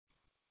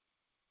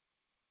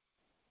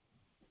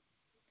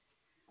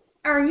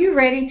Are you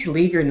ready to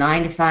leave your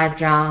 9 to 5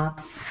 job?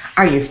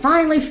 Are you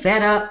finally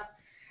fed up?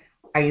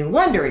 Are you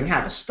wondering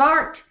how to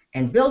start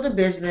and build a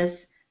business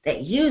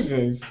that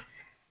uses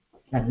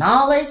the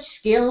knowledge,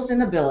 skills,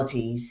 and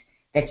abilities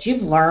that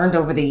you've learned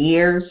over the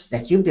years,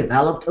 that you've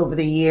developed over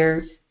the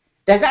years?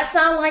 Does that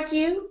sound like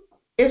you?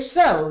 If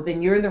so,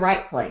 then you're in the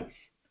right place.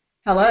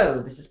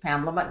 Hello, this is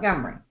Pamela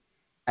Montgomery,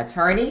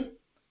 attorney,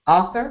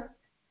 author,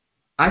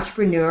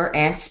 entrepreneur,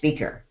 and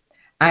speaker.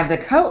 I'm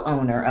the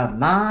co-owner of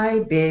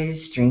My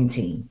Biz Dream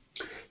Team.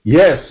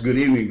 Yes, good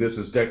evening. This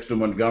is Dexter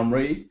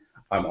Montgomery.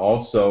 I'm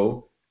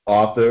also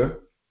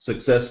author,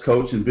 success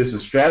coach, and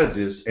business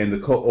strategist, and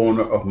the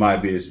co-owner of My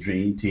Biz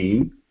Dream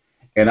Team.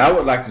 And I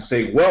would like to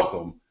say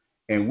welcome,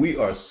 and we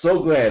are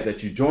so glad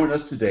that you joined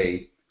us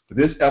today for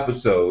this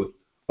episode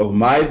of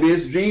My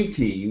Biz Dream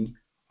Team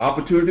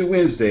Opportunity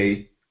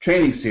Wednesday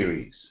training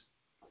series.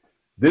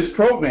 This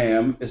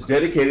program is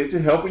dedicated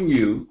to helping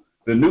you,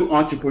 the new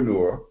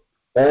entrepreneur,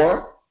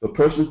 or the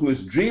person who is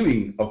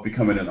dreaming of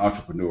becoming an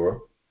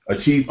entrepreneur,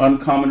 achieve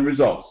uncommon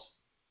results.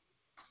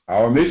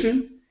 Our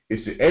mission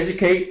is to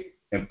educate,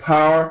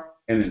 empower,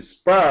 and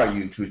inspire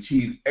you to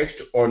achieve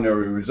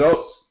extraordinary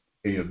results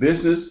in your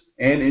business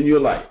and in your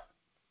life.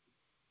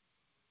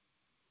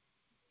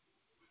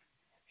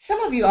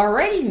 Some of you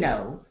already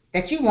know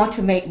that you want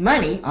to make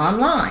money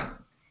online.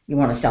 You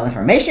want to sell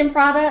information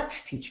products,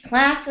 teach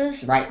classes,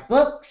 write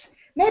books,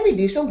 maybe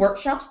do some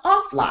workshops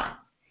offline.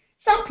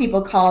 Some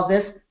people call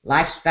this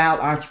lifestyle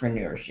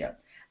entrepreneurship.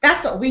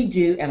 That's what we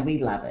do, and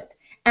we love it.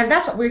 And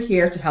that's what we're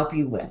here to help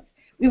you with.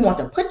 We want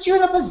to put you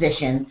in a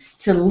position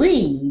to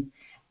leave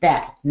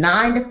that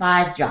 9 to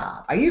 5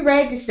 job. Are you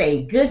ready to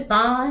say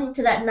goodbye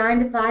to that 9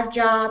 to 5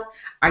 job?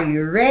 Are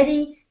you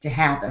ready to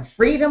have the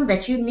freedom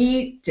that you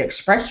need to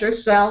express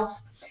yourself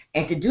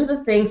and to do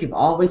the things you've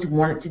always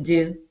wanted to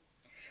do?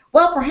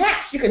 Well,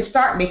 perhaps you can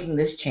start making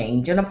this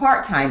change on a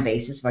part-time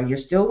basis while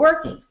you're still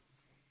working.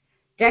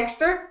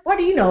 Dexter, what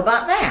do you know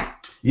about that?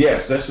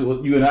 Yes, that's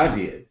what you and I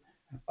did.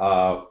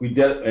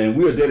 And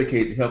we are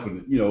dedicated to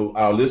helping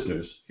our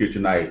listeners here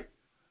tonight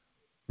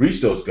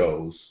reach those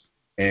goals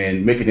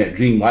and making that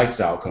dream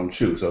lifestyle come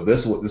true. So this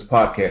is what this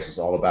podcast is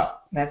all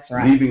about. That's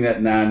right. Leaving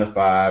that 9 to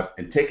 5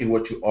 and taking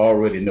what you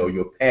already know,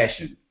 your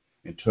passion,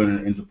 and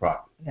turning it into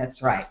profit.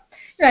 That's right.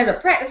 As a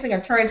practicing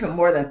attorney for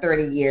more than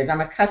 30 years, I'm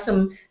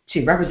accustomed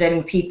to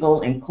representing people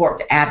in court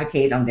to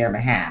advocate on their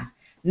behalf.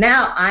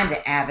 Now I'm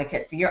the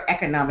advocate for your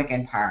economic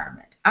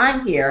empowerment.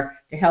 I'm here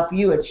to help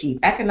you achieve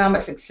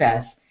economic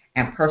success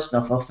and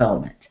personal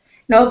fulfillment.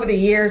 Over the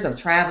years of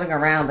traveling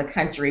around the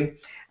country,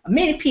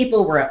 many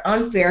people were in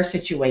unfair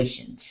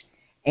situations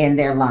in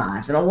their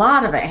lives, and a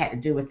lot of it had to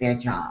do with their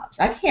jobs.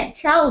 I can't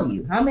tell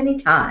you how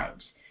many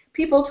times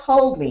people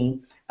told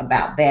me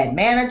about bad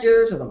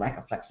managers or the lack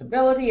of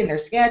flexibility in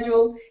their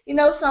schedule. You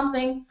know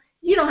something?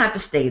 You don't have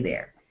to stay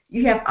there.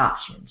 You have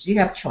options. You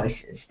have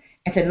choices.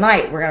 And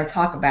tonight we're going to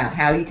talk about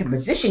how you can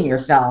position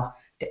yourself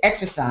to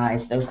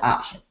exercise those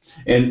options.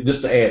 And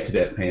just to add to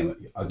that,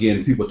 Pam,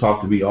 again, people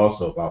talk to me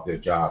also about their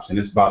jobs, and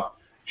it's about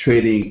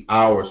trading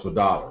hours for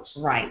dollars.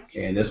 Right.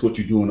 And that's what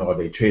you're doing all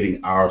day,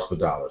 trading hours for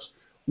dollars.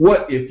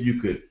 What if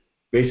you could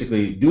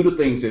basically do the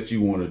things that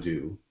you want to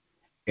do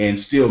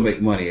and still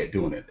make money at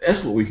doing it?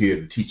 That's what we're here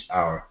to teach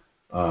our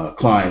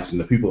clients and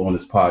the people on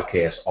this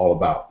podcast all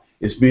about.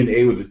 It's being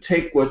able to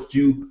take what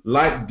you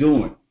like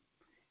doing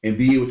and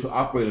be able to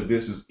operate a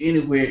business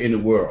anywhere in the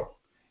world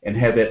and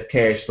have that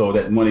cash flow,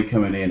 that money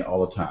coming in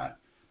all the time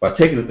by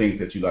taking the things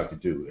that you like to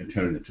do and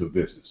turning it into a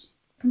business.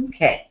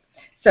 Okay.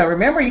 So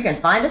remember, you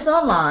can find us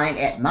online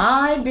at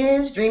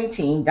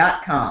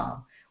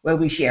mybizdreamteam.com, where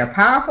we share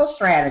powerful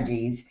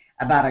strategies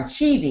about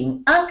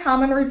achieving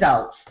uncommon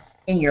results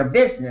in your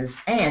business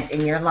and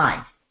in your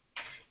life.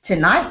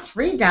 Tonight's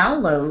free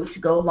download to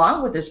go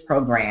along with this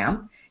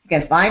program, you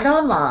can find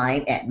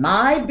online at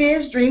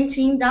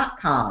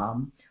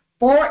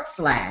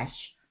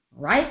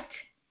mybizdreamteam.com/write,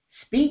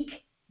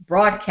 speak,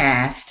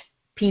 broadcast,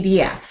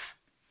 PDF.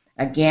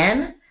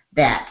 Again,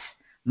 that's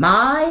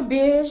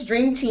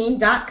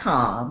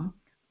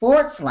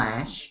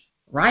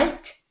mybizdreamteam.com/write,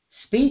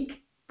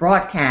 speak,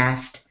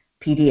 broadcast,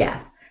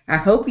 PDF. I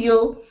hope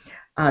you'll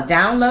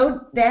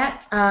download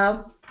that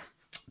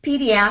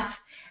PDF,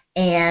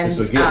 and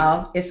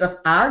it's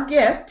our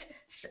gift,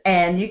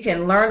 and you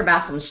can learn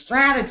about some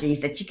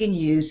strategies that you can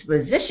use to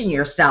position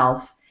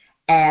yourself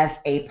as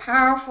a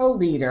powerful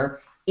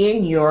leader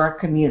in your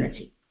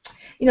community.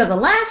 The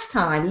last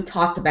time we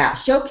talked about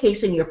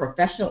showcasing your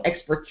professional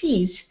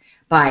expertise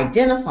by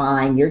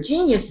identifying your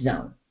genius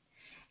zone.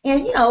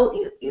 And,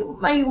 you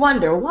may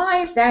wonder,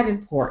 why is that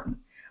important?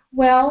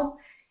 Well,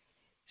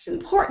 it's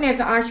important as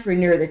an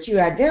entrepreneur that you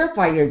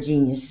identify your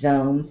genius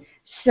zone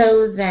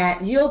so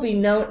that you'll be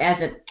known as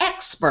an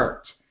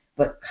expert,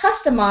 but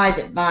customized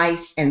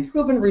advice and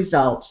proven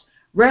results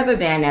rather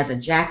than as a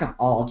jack of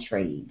all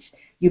trades.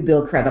 You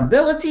build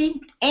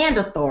credibility and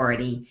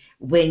authority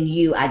when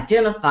you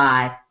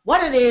identify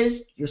what it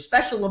is you're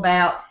special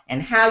about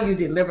and how you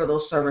deliver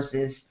those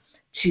services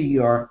to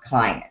your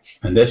clients.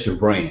 And that's your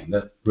brand.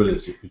 That really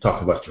is, you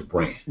talk about your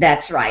brand.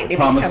 That's right. The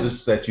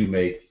promises that you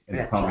make and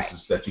the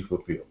promises that you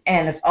fulfill.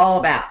 And it's all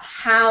about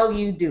how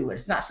you do it.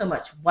 It's not so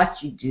much what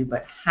you do,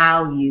 but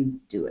how you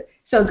do it.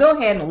 So go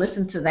ahead and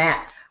listen to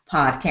that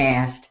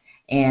podcast,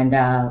 and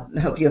I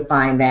hope you'll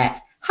find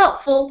that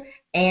helpful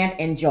and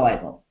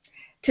enjoyable.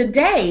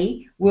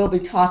 Today, we'll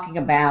be talking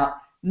about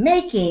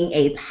making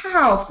a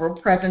powerful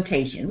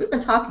presentation. We've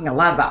been talking a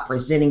lot about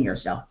presenting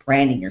yourself,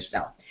 branding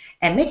yourself,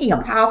 and making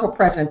a powerful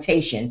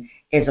presentation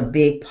is a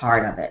big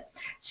part of it.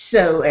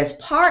 So as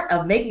part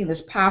of making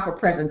this powerful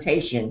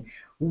presentation,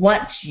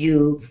 once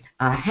you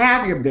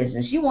have your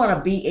business, you want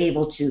to be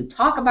able to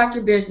talk about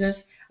your business,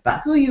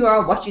 about who you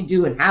are, what you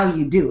do, and how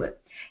you do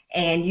it.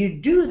 And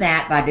you do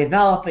that by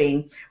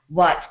developing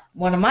what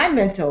one of my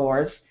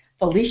mentors,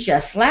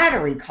 Felicia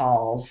Slattery,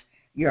 calls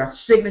your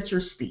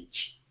signature speech.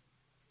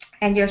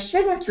 And your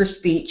signature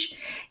speech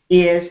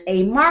is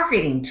a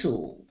marketing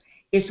tool.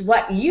 It's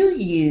what you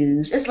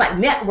use. It's like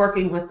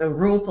networking with a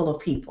room full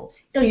of people.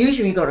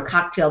 Usually you go to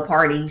cocktail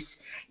parties,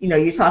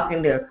 you're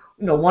talking to,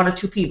 one or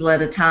two people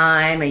at a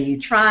time, and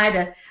you try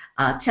to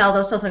tell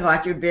them something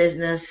about your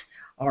business,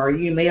 or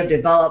you may have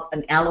developed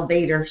an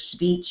elevator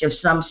speech of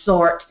some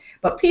sort.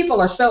 But people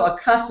are so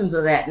accustomed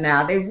to that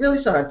now, they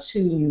really sort of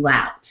tune you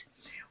out.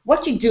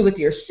 What you do with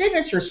your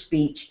signature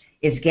speech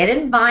is get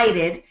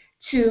invited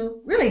to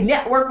really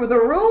network with a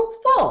room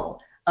full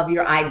of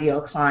your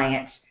ideal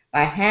clients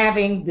by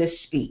having this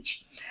speech.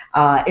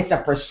 It's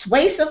a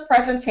persuasive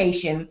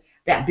presentation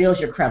that builds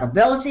your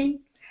credibility.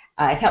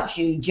 It helps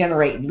you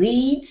generate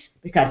leads,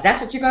 because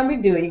that's what you're going to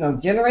be doing. You're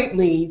going to generate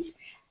leads,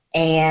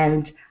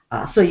 and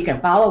so you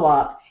can follow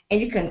up, and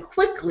you can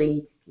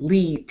quickly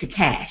lead to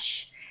cash.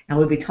 And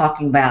we'll be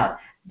talking about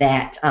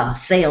that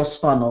sales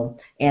funnel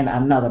in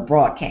another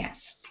broadcast.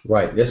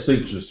 Right. That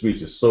signature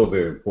speech is so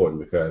very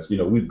important because,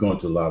 we've gone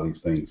through a lot of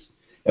these things.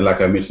 And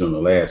like I mentioned on the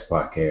last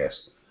podcast,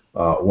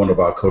 one of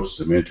our coaches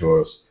and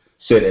mentors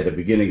said at the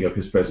beginning of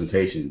his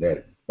presentation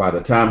that by the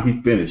time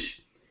he finished,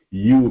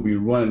 you will be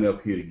running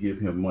up here to give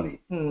him money.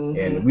 Mm-hmm.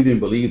 And we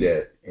didn't believe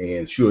that.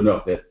 And sure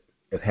enough, that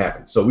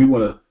happened. So we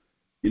want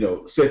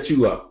to, set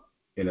you up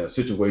in a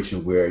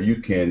situation where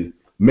you can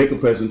make a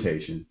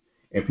presentation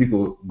and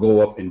people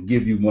go up and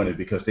give you money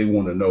because they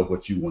want to know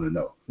what you want to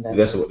know.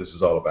 That's what this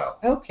is all about.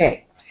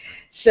 Okay.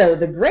 So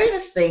the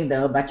greatest thing,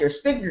 though, about your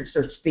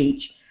signature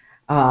speech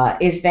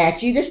is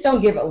that you just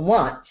don't give it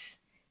once.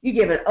 You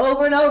give it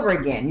over and over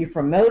again. You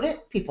promote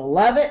it, people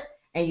love it,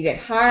 and you get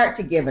hired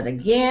to give it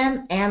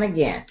again and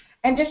again.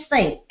 And just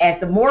think, as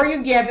the more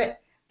you give it,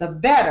 the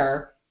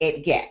better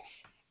it gets.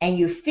 And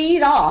you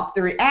feed off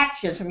the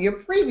reactions from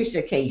your previous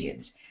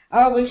occasions.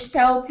 I always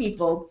tell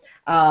people,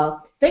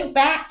 think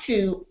back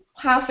to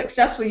how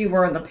successful you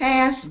were in the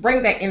past,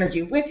 bring that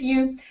energy with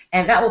you,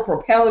 and that will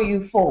propel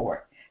you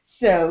forward.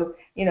 So,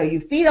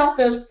 you feed off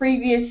those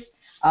previous,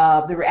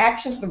 the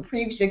reactions from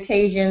previous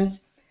occasions,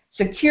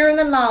 securing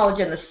the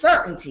knowledge and the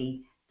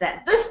certainty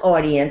that this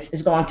audience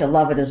is going to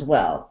love it as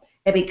well.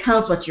 It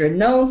becomes what you're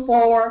known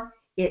for.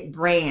 It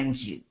brands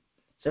you.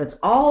 So it's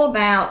all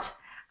about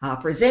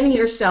presenting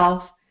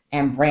yourself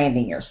and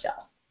branding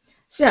yourself.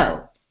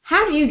 So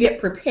how do you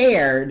get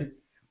prepared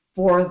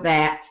for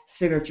that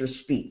signature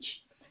speech?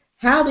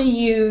 How do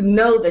you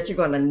know that you're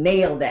going to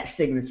nail that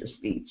signature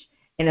speech?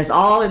 And it's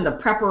all in the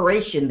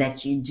preparation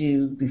that you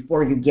do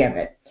before you give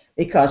it,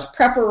 because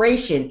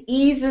preparation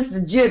eases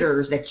the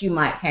jitters that you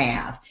might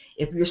have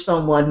if you're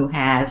someone who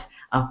has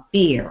a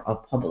fear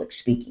of public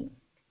speaking.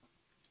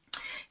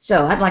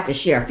 So I'd like to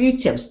share a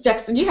few tips.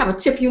 Jackson, do you have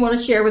a tip you want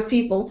to share with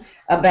people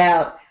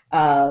about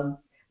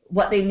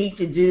what they need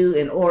to do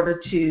in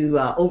order to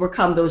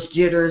overcome those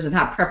jitters and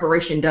how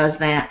preparation does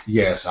that?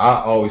 Yes,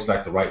 I always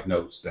like to write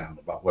notes down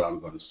about what I'm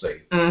going to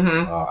say.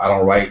 Mm-hmm. I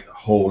don't write a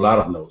whole lot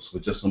of notes,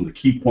 but just some of the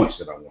key points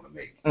that I want to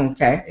make.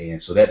 Okay.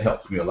 And so that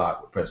helps me a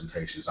lot with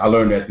presentations. I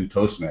learned that through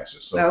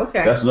Toastmasters. So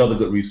that's another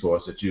good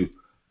resource that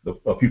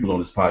the people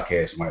on this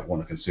podcast might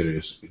want to consider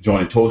is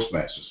joining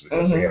Toastmasters,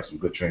 because they have some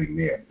good training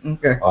there.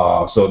 Okay.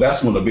 So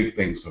that's one of the big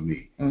things for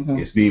me,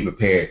 is being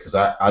prepared,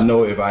 because I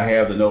know if I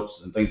have the notes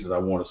and things that I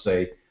want to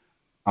say,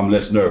 I'm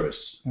less nervous.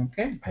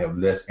 Okay. I have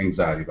less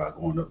anxiety about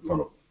going up in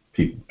front of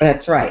people.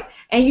 That's right.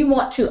 And you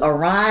want to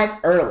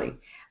arrive early.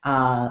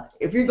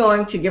 If you're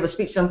going to give a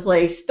speech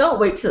someplace, don't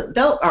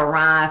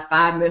arrive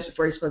 5 minutes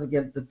before you're supposed to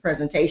give the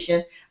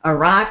presentation.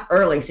 Arrive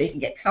early so you can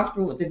get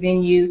comfortable with the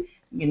venue.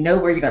 You know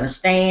where you're going to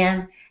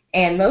stand.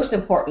 And most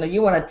importantly,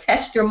 you want to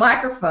test your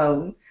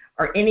microphone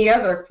or any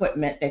other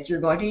equipment that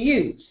you're going to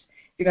use.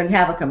 If you're going to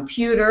have a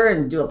computer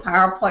and do a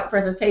PowerPoint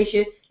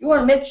presentation, you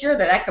want to make sure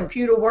that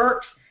computer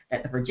works,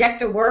 that the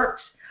projector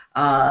works,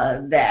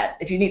 that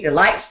if you need the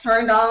lights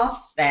turned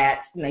off,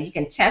 that you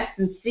can test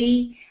and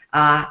see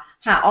how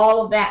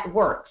all of that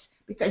works.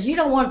 Because you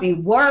don't want to be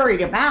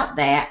worried about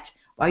that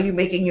while you're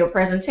making your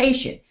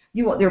presentation.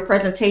 You want your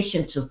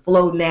presentation to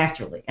flow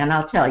naturally. And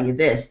I'll tell you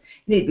this,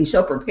 you need to be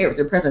so prepared with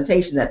your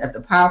presentation that if the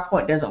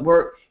PowerPoint doesn't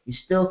work, you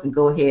still can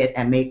go ahead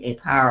and make a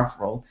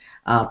powerful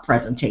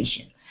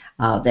presentation.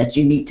 That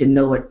you need to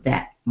know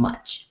that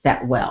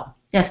that well.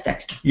 Yes,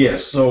 Dexter.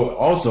 Yes. So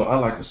also, I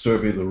like to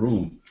survey the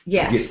room.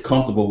 Yes. Get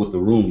comfortable with the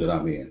room that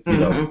I'm in. You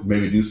know,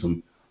 maybe do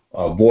some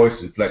voice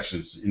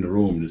inflections in the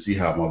room to see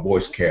how my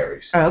voice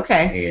carries.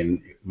 Okay.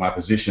 And my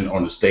position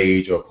on the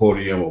stage or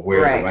podium or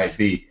wherever it might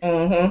be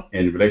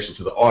in relation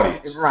to the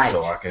audience. Right.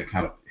 So I can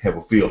kind of have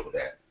a feel for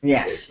that.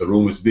 Yes. If the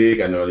room is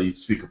big, I know I need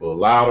to speak a little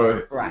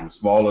louder. If the room is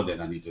smaller,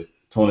 then I need to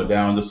tone it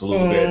down just a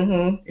little bit.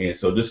 And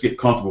so just get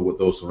comfortable with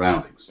those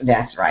surroundings.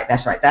 That's right.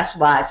 That's right. That's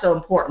why it's so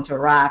important to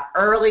arrive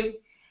early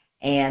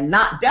and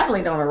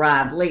definitely don't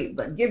arrive late,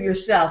 but give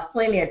yourself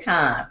plenty of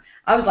time.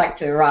 I would like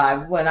to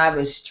arrive when I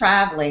was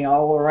traveling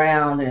all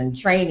around and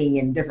training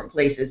in different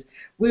places.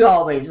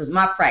 It was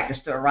my practice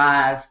to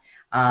arrive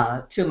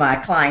to my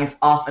client's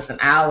office an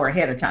hour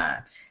ahead of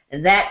time.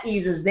 And that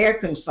eases their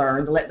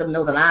concern to let them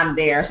know that I'm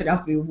there so they don't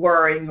have to be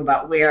worrying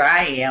about where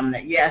I am,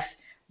 that yes,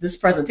 this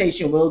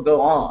presentation will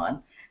go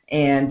on.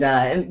 And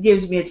it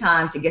gives me a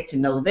time to get to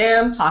know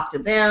them, talk to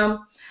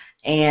them,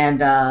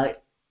 and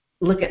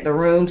look at the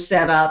room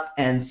set up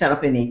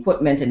any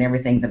equipment and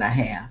everything that I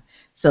have.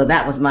 So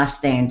that was my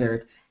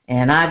standard.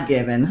 And I've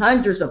given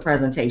hundreds of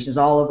presentations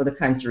all over the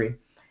country.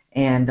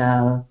 And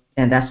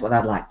that's what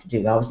I'd like to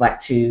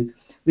do.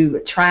 We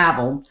would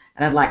travel,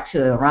 and I'd like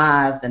to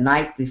arrive the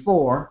night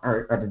before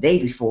or the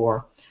day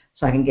before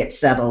so I can get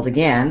settled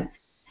again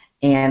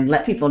and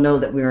let people know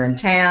that we're in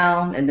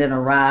town, and then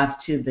arrive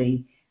to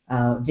the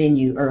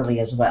venue early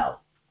as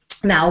well.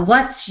 Now,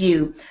 once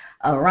you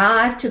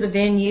arrive to the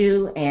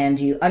venue and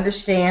you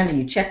understand and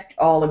you check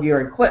all of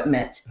your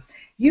equipment,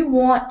 you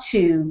want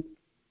to,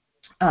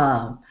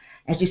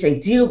 as you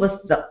say,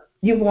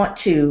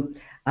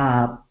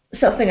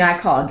 something I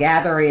call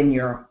gather in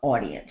your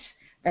audience.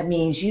 That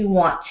means you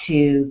want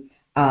to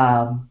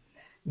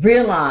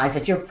realize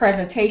that your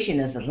presentation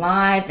is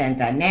live and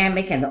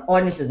dynamic, and the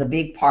audience is a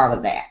big part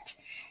of that.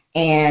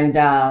 And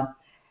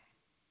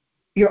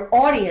your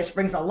audience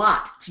brings a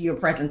lot to your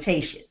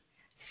presentation.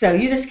 So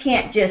you just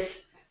can't just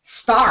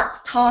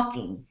start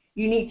talking.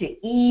 You need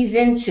to ease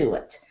into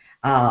it.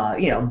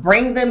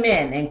 Bring them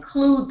in,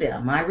 include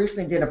them. I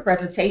recently did a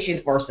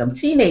presentation for some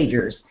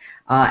teenagers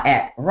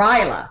at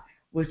RILA,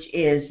 which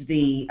is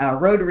the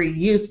Rotary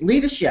Youth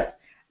Leadership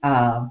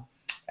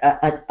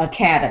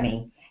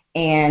Academy.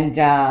 And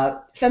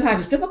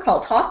sometimes it's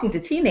difficult talking to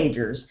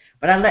teenagers,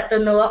 but I let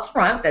them know up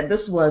front that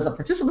this was a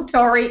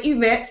participatory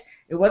event.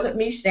 It wasn't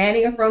me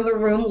standing in front of the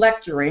room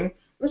lecturing. It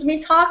was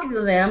me talking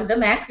to them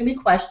asking me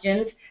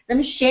questions,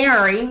 them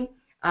sharing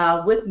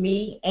with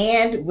me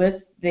and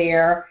with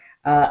the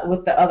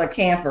other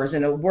campers,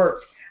 and it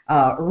worked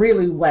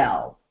really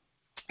well.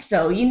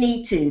 So you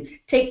need to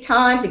take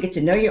time to get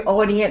to know your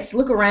audience,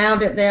 look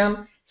around at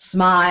them,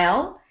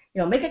 smile,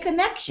 make a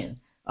connection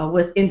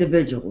with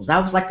individuals. I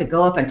always like to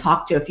go up and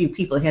talk to a few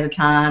people ahead of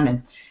time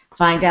and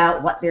find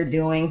out what they're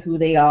doing, who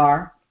they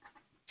are.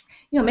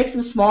 Make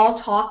some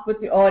small talk with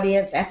the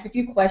audience, ask a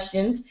few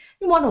questions.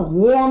 You want to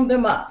warm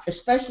them up,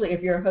 especially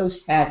if your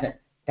host hasn't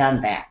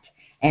done that.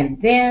 And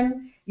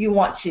then you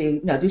want to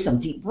do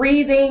some deep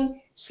breathing,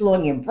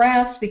 slowing your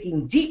breath,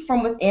 speaking deep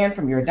from within,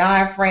 from your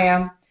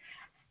diaphragm.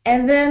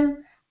 And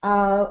then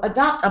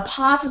adopt a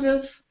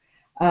positive,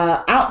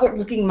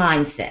 outward-looking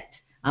mindset,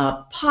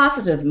 a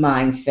positive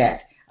mindset,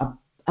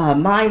 a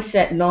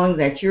mindset knowing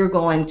that you're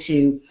going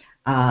to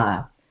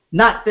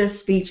knock this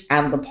speech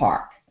out of the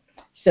park.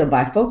 So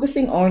by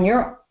focusing on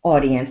your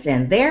audience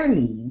and their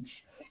needs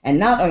and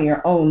not on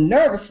your own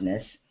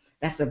nervousness,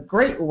 that's a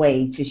great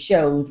way to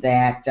show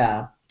that,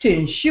 to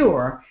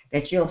ensure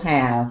that you'll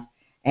have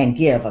and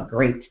give a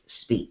great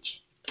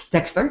speech.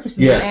 Dexter,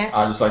 yes,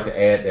 I'd just like to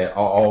add that I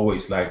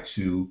always like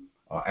to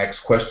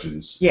ask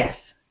questions. Yes.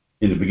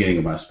 In the beginning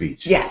of my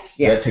speech. Yes.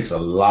 That takes a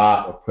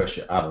lot of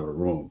pressure out of the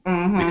room.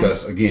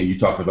 Because, again, you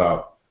talked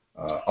about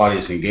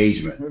audience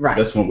engagement. Right.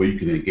 That's one way you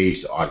can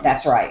engage the audience.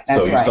 That's right.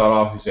 So you start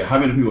off and say, how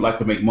many people like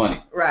to make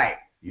money? Right.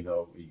 You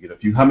get a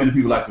few. How many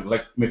people like to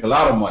make a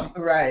lot of money?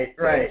 Right.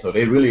 So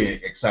they're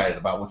really excited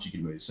about what you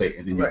can really say,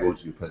 and then you go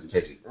into your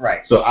presentation.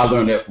 Right. So I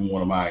learned that from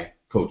one of my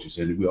coaches,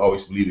 and we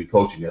always believe in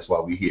coaching. That's why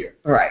we're here.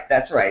 Right.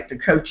 That's right. To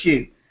coach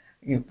you.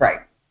 Right.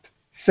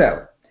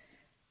 So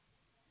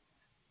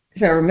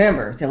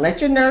remember to let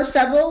your nerves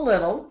settle a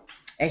little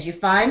as you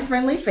find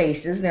friendly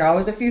faces. There are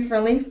always a few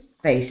friendly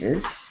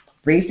faces.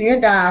 Breathe through your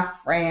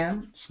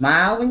diaphragm.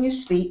 Smile when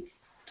you speak.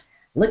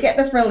 Look at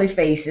the friendly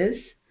faces.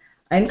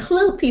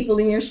 Include people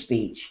in your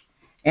speech.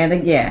 And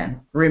again,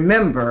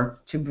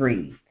 remember to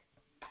breathe.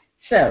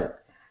 So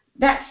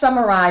that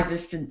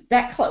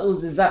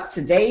closes up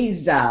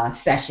today's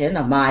session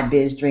of My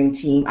Biz Dream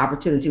Team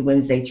Opportunity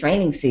Wednesday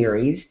Training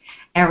Series.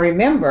 And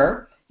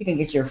remember, you can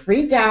get your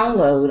free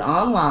download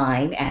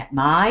online at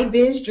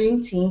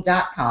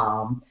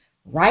mybizdreamteam.com.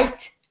 Write,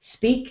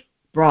 Speak,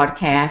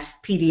 Broadcast,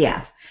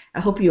 PDF.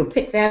 I hope you'll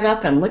pick that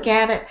up and look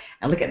at it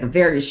and look at the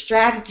various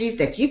strategies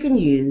that you can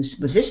use to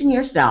position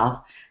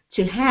yourself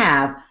to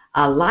have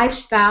a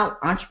lifestyle,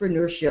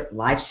 entrepreneurship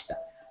lifestyle.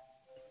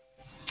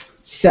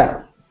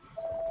 So,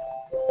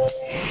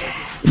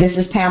 this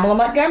is Pamela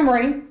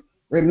Montgomery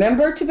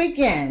Remember to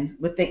begin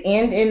with the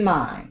end in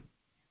mind.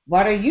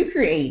 What are you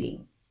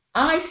creating?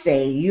 I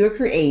say you're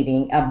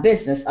creating a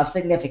business of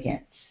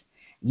significance.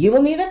 You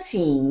will need a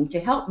team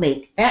to help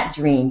make that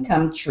dream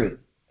come true.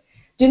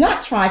 Do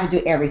not try to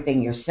do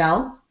everything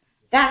yourself.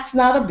 That's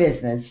not a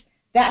business.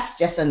 That's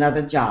just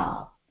another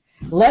job.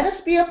 Let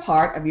us be a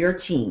part of your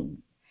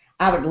team.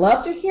 I would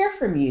love to hear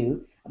from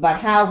you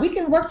about how we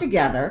can work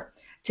together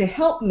to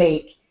help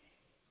make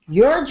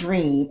your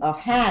dream of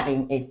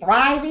having a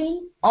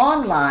thriving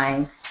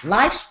online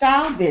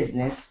lifestyle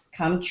business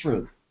come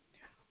true.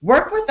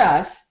 Work with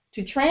us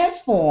to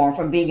transform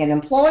from being an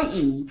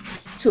employee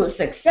to a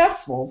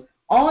successful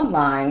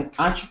online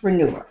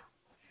entrepreneur.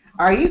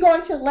 Are you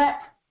going to let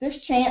this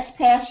chance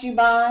pass you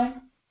by?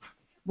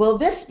 Will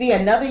this be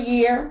another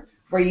year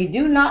where you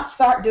do not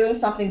start doing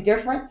something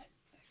different?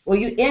 Will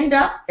you end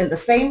up in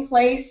the same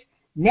place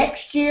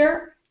next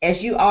year as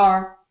you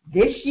are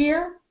this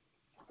year?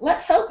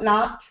 Let's hope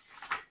not.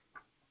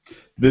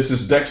 This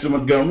is Dexter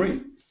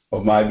Montgomery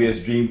of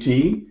MyBiz Dream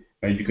Team,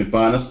 and you can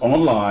find us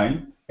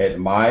online at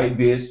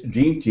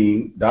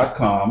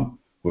mybizDreamTeam.com,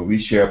 where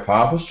we share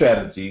powerful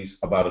strategies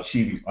about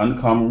achieving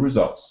uncommon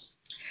results.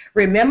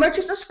 Remember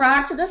to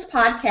subscribe to this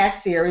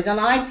podcast series on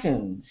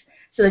iTunes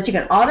so that you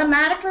can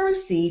automatically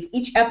receive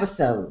each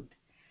episode.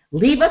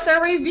 Leave us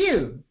a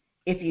review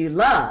if you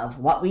love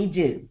what we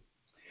do.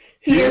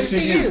 Here's to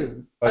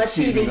you,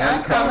 achieving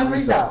uncommon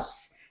results.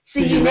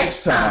 See you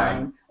next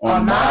time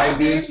on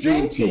MyBiz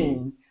Dream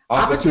Team,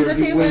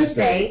 Opportunity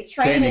Wednesday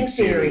Training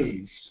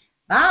Series.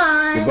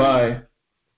 Bye. Goodbye.